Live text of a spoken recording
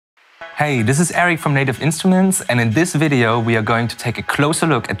Hey, this is Eric from Native Instruments, and in this video we are going to take a closer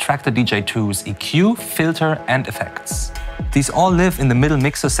look at TRAKTOR DJ 2's EQ, filter and effects. These all live in the middle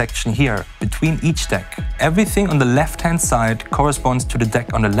mixer section here, between each deck. Everything on the left-hand side corresponds to the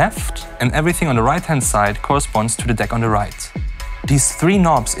deck on the left, and everything on the right-hand side corresponds to the deck on the right. These three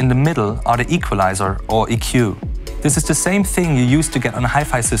knobs in the middle are the equalizer, or EQ. This is the same thing you used to get on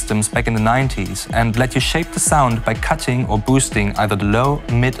hi-fi systems back in the 90s and let you shape the sound by cutting or boosting either the low,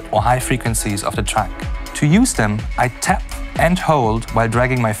 mid or high frequencies of the track. To use them, I tap and hold while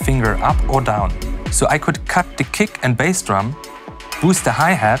dragging my finger up or down. So I could cut the kick and bass drum, boost the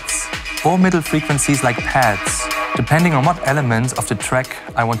hi-hats or middle frequencies like pads, depending on what elements of the track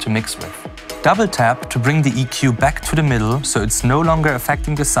I want to mix with. Double tap to bring the EQ back to the middle so it's no longer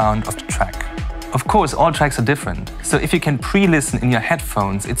affecting the sound of the track. Of course, all tracks are different, so if you can pre-listen in your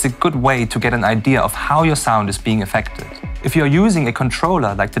headphones, it's a good way to get an idea of how your sound is being affected. If you're using a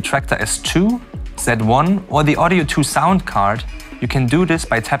controller like the TRAKTOR S2, Z1 or the Audio 2 sound card, you can do this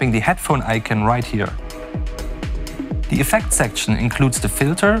by tapping the headphone icon right here. The effects section includes the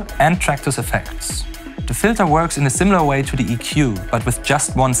filter and TRAKTOR's effects. The filter works in a similar way to the EQ, but with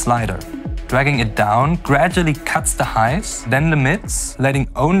just one slider. Dragging it down gradually cuts the highs, then the mids, letting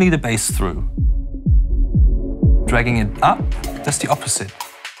only the bass through. Dragging it up does the opposite.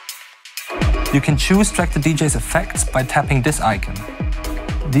 You can choose TRAKTOR DJ's effects by tapping this icon.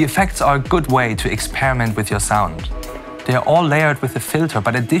 The effects are a good way to experiment with your sound. They are all layered with the filter,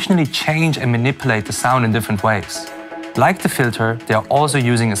 but additionally change and manipulate the sound in different ways. Like the filter, they are also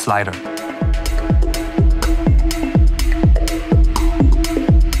using a slider.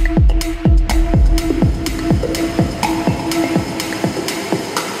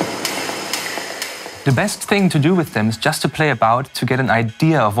 The best thing to do with them is just to play about to get an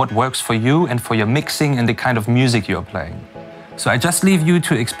idea of what works for you and for your mixing and the kind of music you're playing. So I just leave you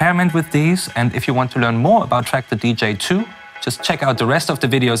to experiment with these, and if you want to learn more about TRAKTOR DJ 2, just check out the rest of the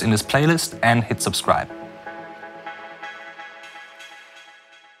videos in this playlist and hit subscribe.